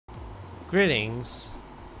Greetings,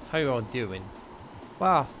 how you all doing?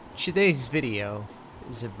 Well, today's video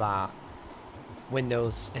is about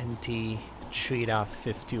Windows NT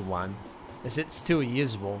 3.51. Is it still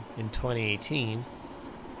usable in 2018?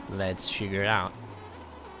 Let's figure it out.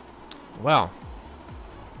 Well,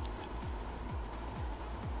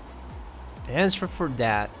 the answer for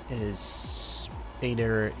that is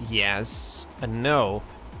either yes and no,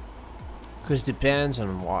 because it depends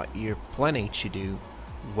on what you're planning to do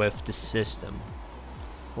with the system.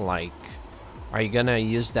 Like, are you gonna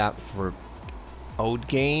use that for old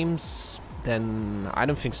games? Then I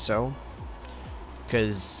don't think so,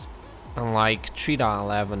 because unlike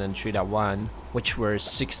 3.11 and 3.1, which were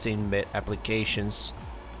 16-bit applications,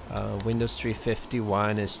 Windows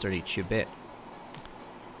 3.51 is 32-bit.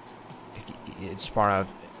 It's part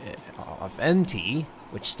of NT,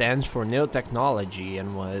 which stands for New Technology,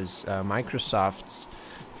 and was Microsoft's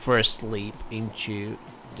first leap into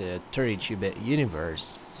the 32-bit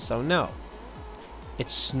universe. So no,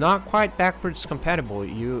 it's not quite backwards compatible.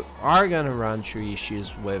 You are gonna run through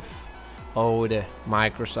issues with old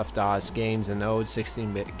Microsoft OS games and old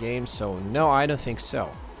 16-bit games, so no, I don't think so.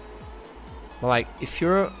 But like, if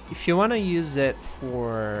you want to use it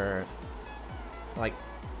for like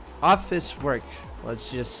office work, let's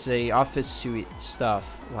just say office suite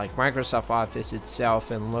stuff like Microsoft Office itself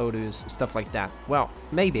and Lotus, stuff like that, well,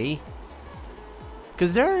 maybe,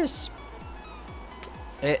 because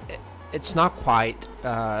it's not quite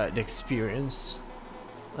the experience.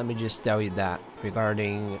 Let me just tell you that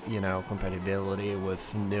regarding, compatibility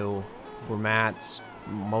with new formats,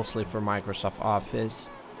 mostly for Microsoft Office,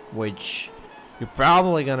 which you're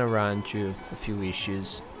probably gonna run into a few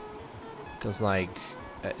issues, because like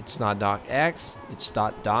it's not docx, it's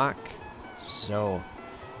 .doc. So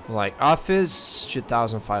like Office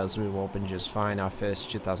 2000 files will open just fine. Office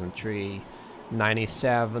 2003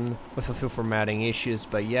 97 with a few formatting issues,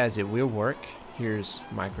 but yes, it will work. Here's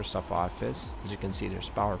Microsoft Office. As you can see, there's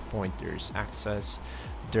PowerPoint, there's Access,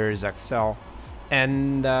 there's Excel,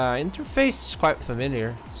 and interface is quite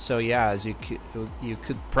familiar. So yeah, as you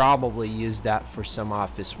could probably use that for some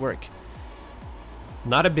office work.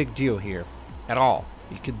 Not a big deal here at all.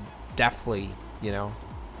 You could definitely,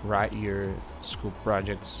 write your school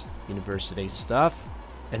projects, university stuff,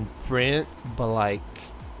 and print, but like,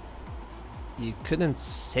 you couldn't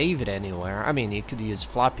save it anywhere. I mean, you could use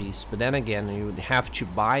floppies, but then again, you would have to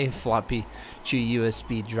buy a floppy to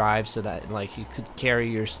USB drive so that like you could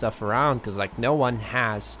carry your stuff around, because like no one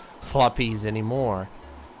has floppies anymore.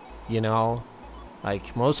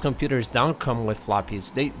 Like most computers don't come with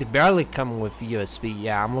floppies. They barely come with USB.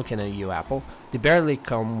 Yeah, I'm looking at you, Apple. They barely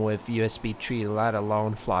come with USB 3, let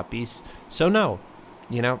alone floppies. So no,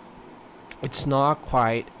 it's not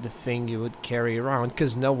quite the thing you would carry around,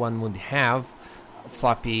 because no one would have a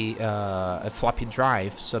floppy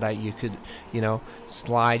drive so that you could,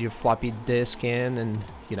 slide your floppy disk in and,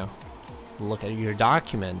 look at your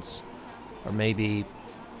documents, or maybe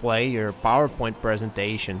play your PowerPoint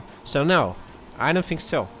presentation. So no, I don't think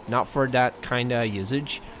so. Not for that kind of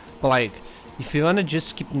usage. But like, if you want to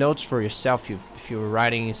just keep notes for yourself, if you're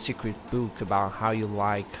writing a secret book about how you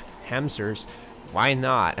like hamsters, why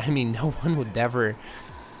not? I mean, no one would ever,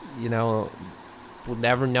 know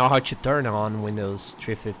how to turn on Windows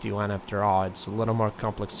 3.51 after all. It's a little more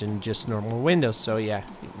complex than just normal Windows, so yeah,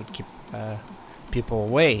 it would keep people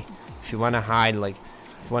away. If you want to hide, like,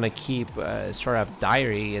 if you want to keep sort of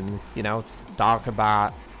diary and, talk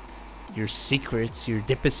about your secrets, your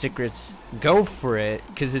deepest secrets, go for it,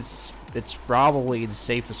 because it's probably the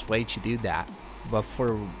safest way to do that. But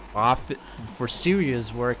for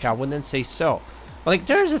serious work, I wouldn't say so. Like,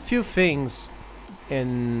 there's a few things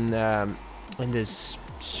in this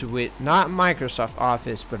suite, not Microsoft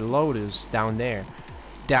Office, but Lotus down there,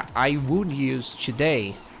 that I would use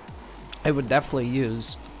today. I would definitely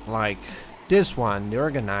use, like this one, the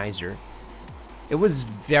organizer. It was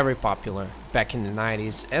very popular back in the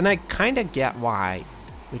 90s, and I kind of get why,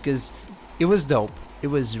 because it was dope. It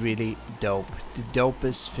was really dope. The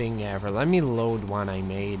dopest thing ever. Let me load one I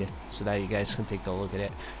made so that you guys can take a look at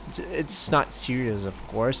it. It's not serious, of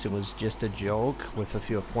course. It was just a joke with a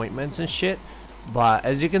few appointments and shit. But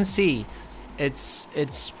as you can see, it's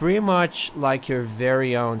pretty much like your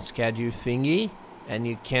very own schedule thingy, and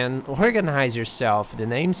you can organize yourself. The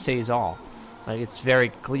name says all. Like, it's very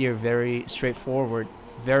clear, very straightforward,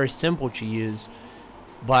 very simple to use.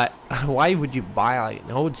 But why would you buy like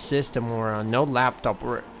an old system or an old laptop,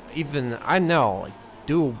 or even, I know, like,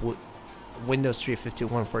 do Windows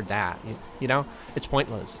 3.51 for that? It's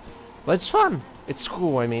pointless. But it's fun. It's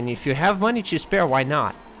cool. I mean, if you have money to spare, why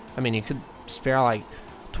not? I mean, you could spare like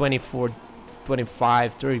 24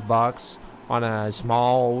 $25-30 on a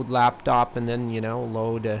small old laptop, and then, you know,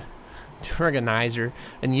 load the organizer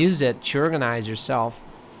and use it to organize yourself.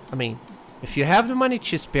 I mean, if you have the money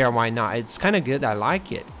to spare, why not? It's kind of good. I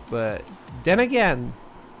like it. But then again,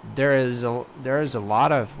 there is a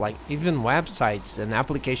lot of, like, even websites and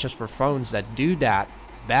applications for phones that do that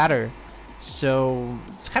better. So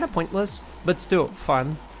it's kind of pointless, but still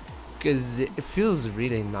fun, because it feels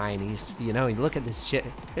really 90s. You know, you look at this shit,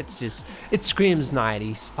 it's just, it screams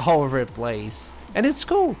 90s all over the place, and it's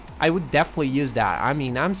cool. I would definitely use that. I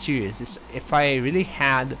mean, I'm serious. If I really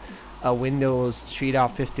had a Windows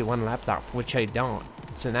 3.51 laptop, which I don't,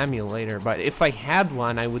 it's an emulator, but if I had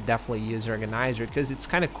one, I would definitely use Organizer, because it's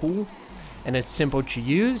kind of cool and it's simple to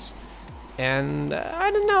use. And I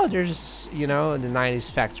don't know, there's, you know, the 90s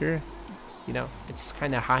factor. You know, it's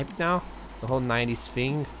kind of hype now, the whole 90s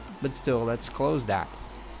thing. But still, let's close that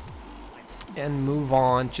and move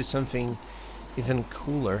on to something even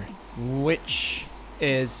cooler, which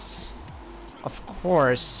is, of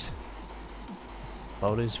course,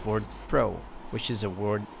 Lotus Word Pro, which is a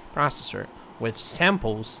word processor with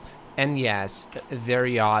samples and, yes, a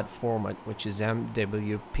very odd format, which is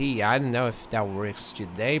MWP. I don't know if that works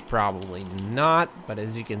today, probably not, but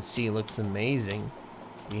as you can see, it looks amazing.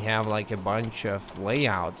 We have like a bunch of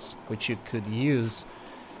layouts which you could use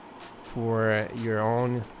for your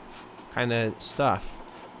own kind of stuff.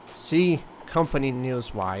 See, company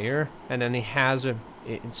newswire, and then it has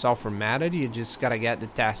it's all formatted. You just gotta get the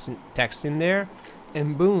text in there,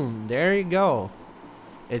 and boom, there you go.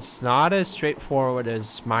 It's not as straightforward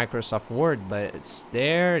as Microsoft Word, but it's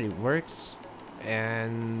there, it works,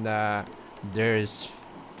 and there's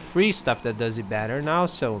free stuff that does it better now,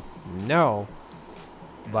 so no.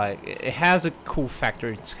 But it has a cool factor.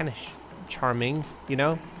 It's kind of charming, you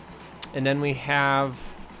know. And then we have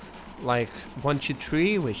like 1, 2,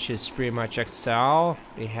 3, which is pretty much Excel.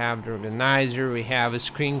 We have the organizer. We have a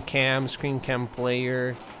screen cam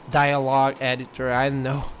player, dialogue editor. I don't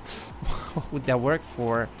know what would that work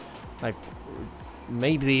for. Like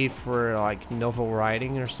maybe for like novel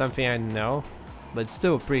writing or something. I don't know, but it's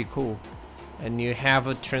still pretty cool. And you have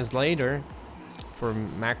a translator for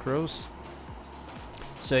macros.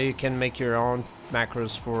 So you can make your own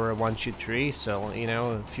macros for 1, 2, 3. So, you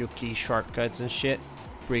know, a few key shortcuts and shit.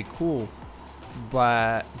 Pretty cool.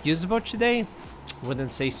 But usable today?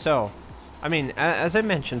 Wouldn't say so. I mean, as I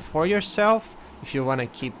mentioned, for yourself, if you want to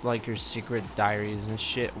keep like your secret diaries and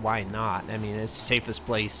shit, why not? I mean, it's the safest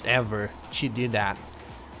place ever to do that.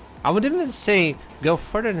 I would even say go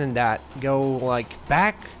further than that. Go like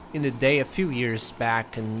back in the day, a few years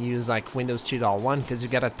back, and use like Windows 3.1, because you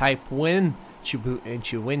gotta type Win to boot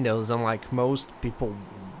into Windows, unlike most people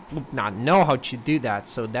would not know how to do that.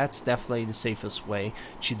 So that's definitely the safest way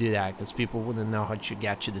to do that, because people wouldn't know how to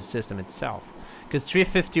get to the system itself, because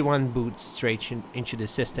 351 boots straight into the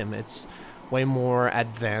system. It's way more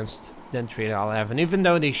advanced than 3.11, even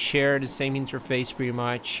though they share the same interface pretty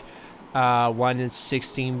much. One is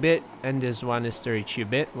 16-bit and this one is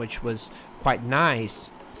 32-bit, which was quite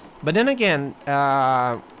nice. But then again,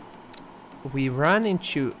 we run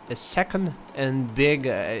into a second and big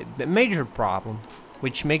major problem,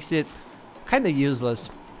 which makes it kind of useless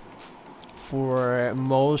for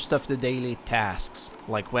most of the daily tasks,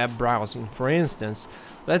 like web browsing, for instance.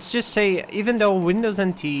 Let's just say, even though Windows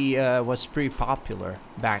NT was pretty popular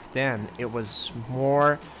back then, it was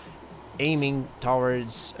more aiming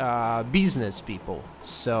towards business people,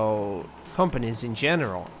 so companies in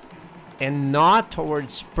general, and not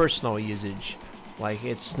towards personal usage. Like,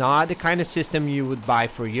 it's not the kind of system you would buy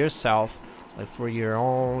for yourself, like for your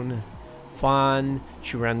own fun,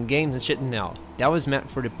 to run games and shit. No, that was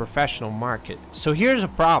meant for the professional market. So here's a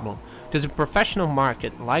problem, because the professional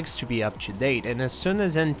market likes to be up to date, and as soon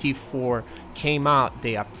as NT4 came out,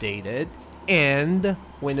 they updated, and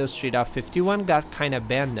Windows 3.51 got kind of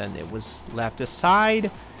abandoned. It was left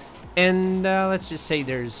aside, and let's just say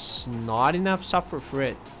there's not enough software for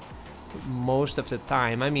it most of the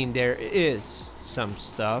time. I mean, there is some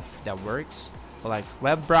stuff that works, but like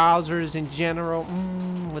web browsers in general,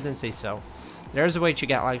 wouldn't say so. There's a way to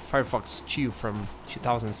get like Firefox 2 from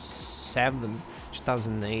 2007,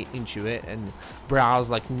 2008 into it and browse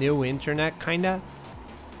like new internet kinda,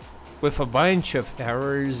 with a bunch of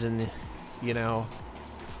errors and, you know,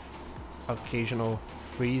 occasional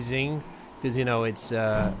freezing, because, you know, it's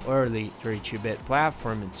early 32-bit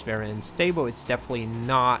platform. It's very unstable. It's definitely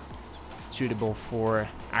not suitable for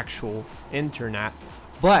actual internet.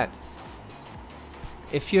 But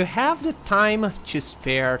if you have the time to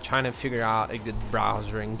spare trying to figure out a good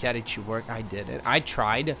browser and get it to work, I did it. I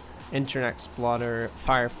tried Internet Explorer,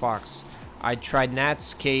 Firefox, I tried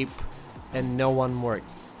Netscape, and no one worked.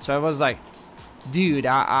 So I was like, dude,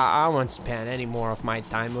 I won't spend any more of my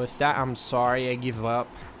time with that. I'm sorry, I give up.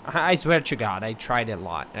 I swear to God, I tried a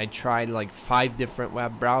lot. I tried like 5 different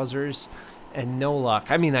web browsers and no luck.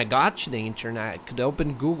 I mean, I got to the internet, I could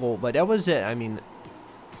open Google, but that was it. I mean,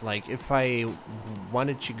 like if I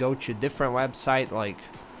wanted to go to a different website like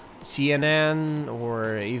CNN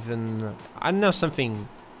or even, I don't know, something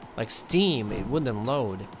like Steam, it wouldn't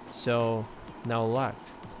load. So no luck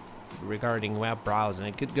regarding web browsing.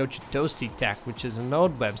 I could go to Toasty Tech, which is an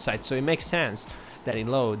old website, so it makes sense that it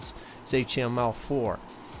loads. It's HTML4.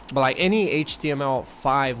 But like any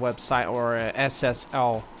HTML5 website or a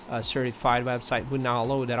SSL certified website would not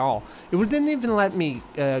load at all. It wouldn't even let me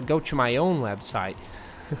go to my own website,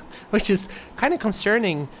 which is kind of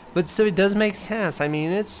concerning, but still it does make sense. I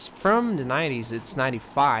mean, it's from the 90s, it's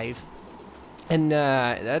 95, and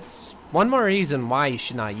that's one more reason why you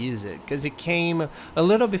should not use it, because it came a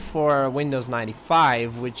little before Windows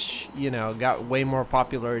 95, which, you know, got way more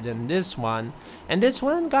popular than this one, and this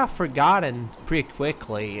one got forgotten pretty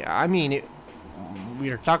quickly. I mean, we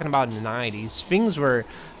were talking about in the 90s, things were,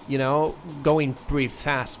 you know, going pretty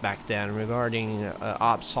fast back then regarding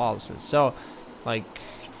obsolescence. So, like,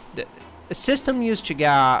 the system used to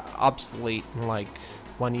get obsolete in like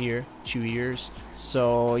 1 year, 2 years,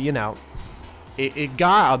 so, you know, it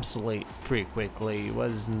got obsolete pretty quickly. It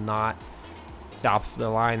was not top of the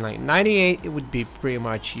line. Like 98, it would be pretty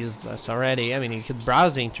much useless already. I mean, you could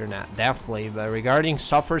browse the internet, definitely, but regarding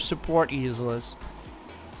software support, useless.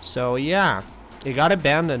 So yeah, it got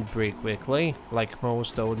abandoned pretty quickly, like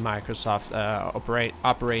most old Microsoft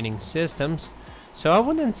operating systems. So I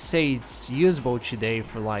wouldn't say it's usable today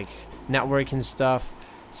for like networking stuff,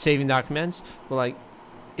 saving documents, but like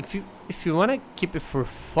if you want to keep it for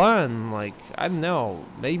fun, like, I don't know,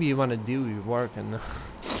 maybe you want to do your work in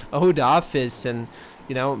old Office, and,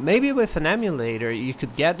 you know, maybe with an emulator you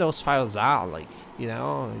could get those files out, like, you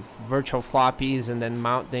know, virtual floppies, and then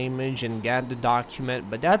mount the image and get the document.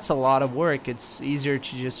 But that's a lot of work. It's easier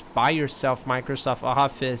to just buy yourself Microsoft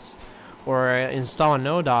Office or install an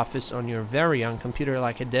old Office on your very young computer,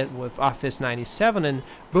 like I did with Office 97, and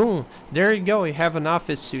boom, there you go, you have an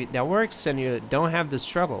Office suite that works and you don't have the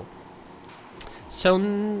struggle.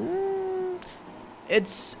 So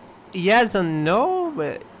it's yes and no,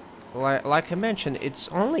 but like I mentioned, it's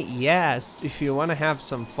only yes if you want to have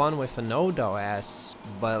some fun with an old OS,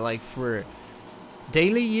 but like for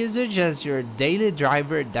daily usage as your daily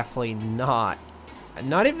driver, definitely not.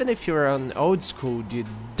 Not even if you're on old school, dude.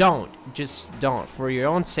 Just don't, for your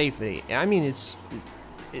own safety. I mean, it's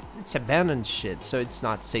abandoned shit, so it's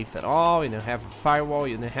not safe at all. You don't have a firewall,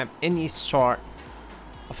 you don't have any sort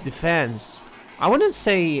of defense. I wouldn't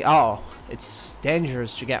say, oh, it's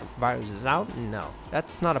dangerous to get viruses out. No,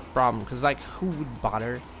 that's not a problem, because like, who would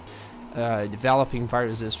bother developing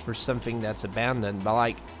viruses for something that's abandoned? But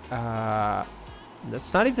like,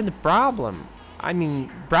 that's not even the problem. I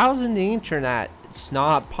mean, browsing the internet, it's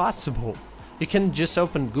not possible. You can just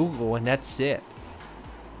open Google and that's it.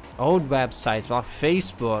 Old websites like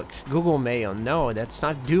Facebook, Google Mail, no, that's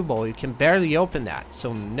not doable. You can barely open that,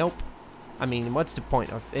 so nope. I mean, what's the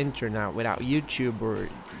point of internet without YouTube or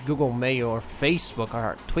Google Mail or Facebook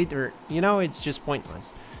or Twitter? You know, it's just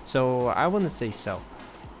pointless. So I wouldn't say so.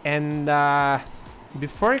 And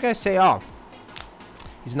before you guys say, oh,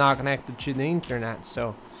 he's not connected to the internet,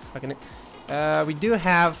 so we do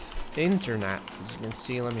have the internet, as you can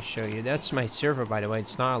see. Let me show you. That's my server, by the way.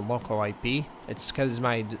 It's not a local IP. It's because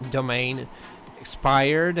my domain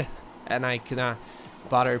expired and I could not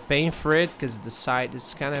bother paying for it because the site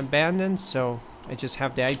is kind of abandoned. So I just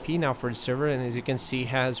have the IP now for the server, and as you can see, it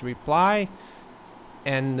has reply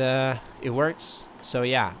and it works. So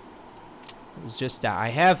yeah, it's just that I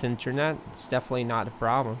have internet. It's definitely not a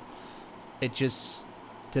problem. It just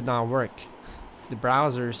did not work. The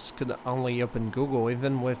browsers could only open Google,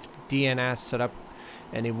 even with the DNS set up,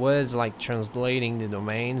 and it was like translating the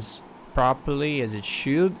domains properly as it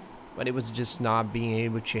should, but it was just not being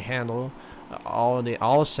able to handle all the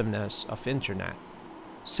awesomeness of internet.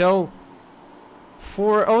 So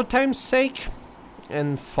for old time's sake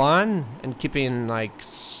and fun, and keeping like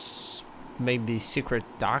maybe secret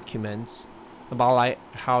documents about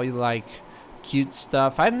like how you like cute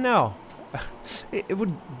stuff, I don't know, it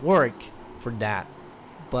would work for that,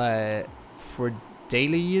 but for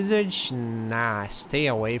daily usage, nah, stay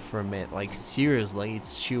away from it. Like, seriously,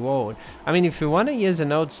 it's too old. I mean, if you want to use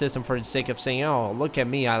an old system for the sake of saying, oh, look at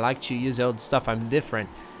me, I like to use old stuff, I'm different,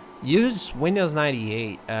 use Windows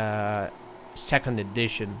 98 second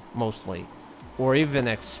edition mostly, or even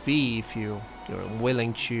XP if you're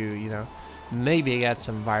willing to, you know, maybe get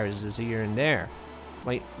some viruses here and there.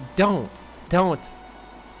 Like, don't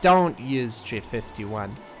use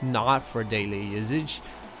 351. Not for daily usage.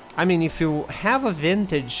 I mean, if you have a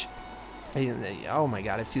vintage, oh my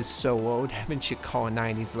god, I feel so old. Haven't you call a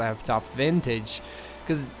 90s laptop vintage?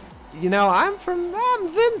 Because, you know, I'm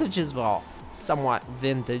vintage as well. Somewhat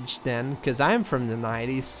vintage then, because I'm from the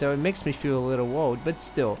 90s, so it makes me feel a little old. But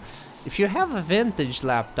still, if you have a vintage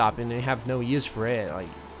laptop and you have no use for it, like,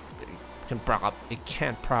 it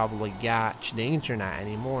can't probably get to the internet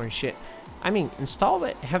anymore and shit. I mean, install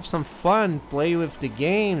it, have some fun, play with the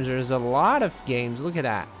games. There's a lot of games. Look at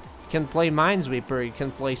that. You can play Minesweeper, you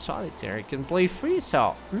can play Solitaire, you can play Free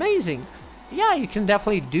Cell. Amazing. Yeah, you can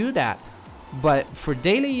definitely do that. But for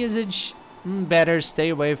daily usage, better stay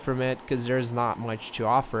away from it, because there's not much to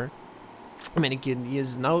offer. I mean, you can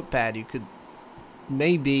use Notepad, you could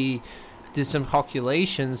maybe do some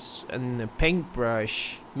calculations and a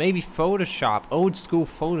paintbrush, maybe Photoshop, old school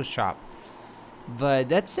Photoshop. But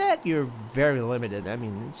that's it, you're very limited. I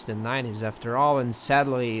mean, it's the 90s after all, and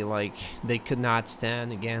sadly, like, they could not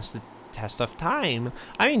stand against the test of time.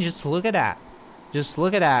 I mean, just look at that. Just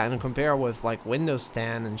look at that and compare with, like, Windows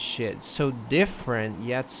 10 and shit. It's so different,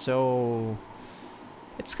 yet so...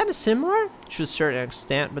 It's kind of similar to a certain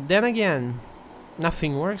extent, but then again,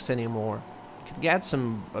 nothing works anymore. You could get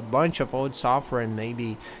a bunch of old software and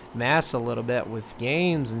maybe mess a little bit with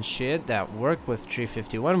games and shit that work with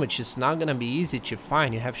 351, which is not gonna be easy to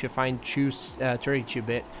find. You have to find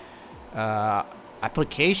 32-bit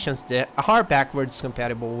applications that are backwards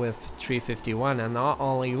compatible with 351, and not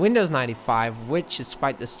only Windows 95, which is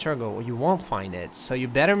quite the struggle. You won't find it, so you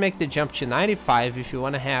better make the jump to 95 if you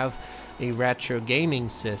want to have a retro gaming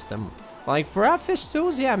system. Like for office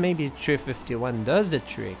tools, yeah, maybe 351 does the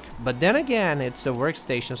trick, but then again, it's a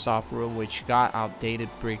workstation software which got outdated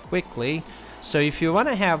pretty quickly. So if you want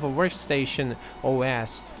to have a workstation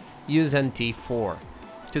OS, use NT4,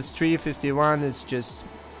 because 351 is just,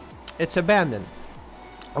 it's abandoned.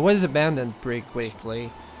 It was abandoned pretty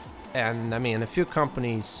quickly, and I mean, a few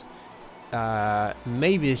companies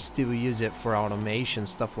maybe still use it for automation,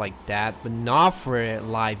 stuff like that, but not for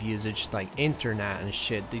live usage like internet and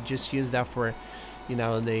shit. They just use that for, you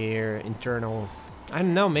know, their internal, I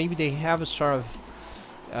don't know, maybe they have a sort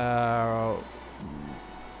of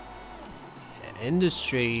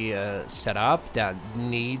industry setup that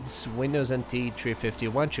needs Windows NT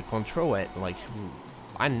 351 to control it. Like,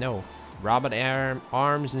 I don't know, robot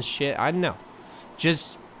arms and shit. I don't know,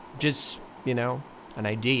 just you know, an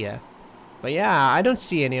idea. But yeah, I don't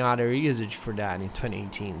see any other usage for that in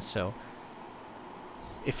 2018. So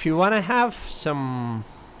if you want to have some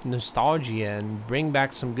nostalgia and bring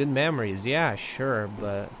back some good memories, yeah, sure.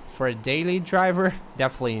 But for a daily driver,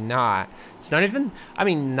 definitely not. It's not even, I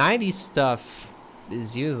mean, 90s stuff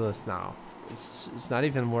is useless now. It's not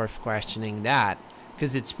even worth questioning that,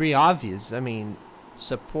 because it's pretty obvious. I mean,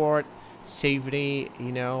 support, safety,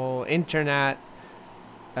 you know, internet,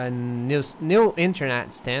 and new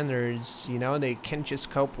internet standards, you know, they can't just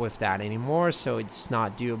cope with that anymore, so it's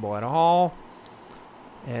not doable at all.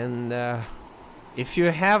 And if you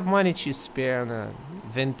have money to spare on a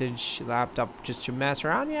vintage laptop just to mess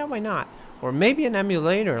around, yeah, why not? Or maybe an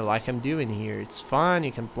emulator like I'm doing here. It's fun,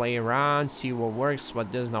 you can play around, see what works,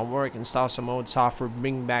 what does not work, install some old software,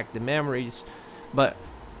 bring back the memories. But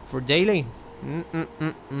for daily,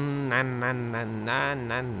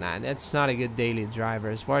 that's not a good daily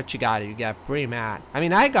driver. It's what you got. You got pretty mad. I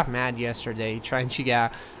mean, I got mad yesterday trying to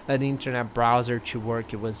get an internet browser to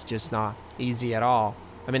work. It was just not easy at all.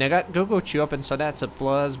 I mean, I got Google to open, so that's a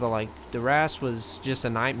plus, but like the rest was just a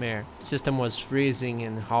nightmare. System was freezing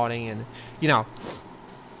and halting, and you know,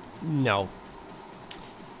 no.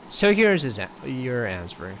 So here's your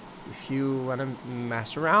answer. If you want to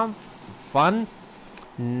mess around, fun,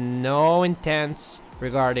 no intents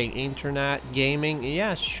regarding internet gaming,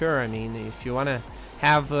 yeah, sure. I mean, if you want to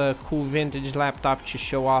have a cool vintage laptop to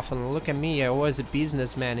show off, and look at me, I was a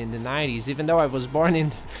businessman in the 90s, even though I was born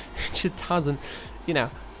in 2000, you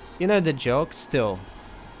know the joke. Still,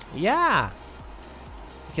 yeah,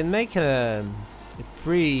 you can make a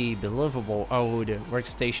pretty believable old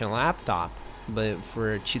workstation laptop, but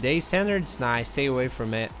for today's standards, nah, I stay away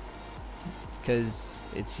from it because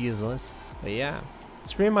it's useless. But yeah,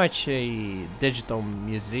 it's pretty much a digital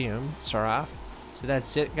museum, sort of. So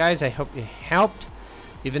that's it, guys. I hope it helped,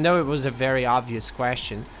 even though it was a very obvious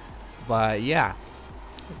question. But yeah,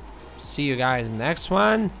 see you guys in the next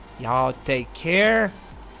one. Y'all take care,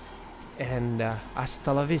 and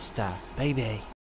hasta la vista, baby.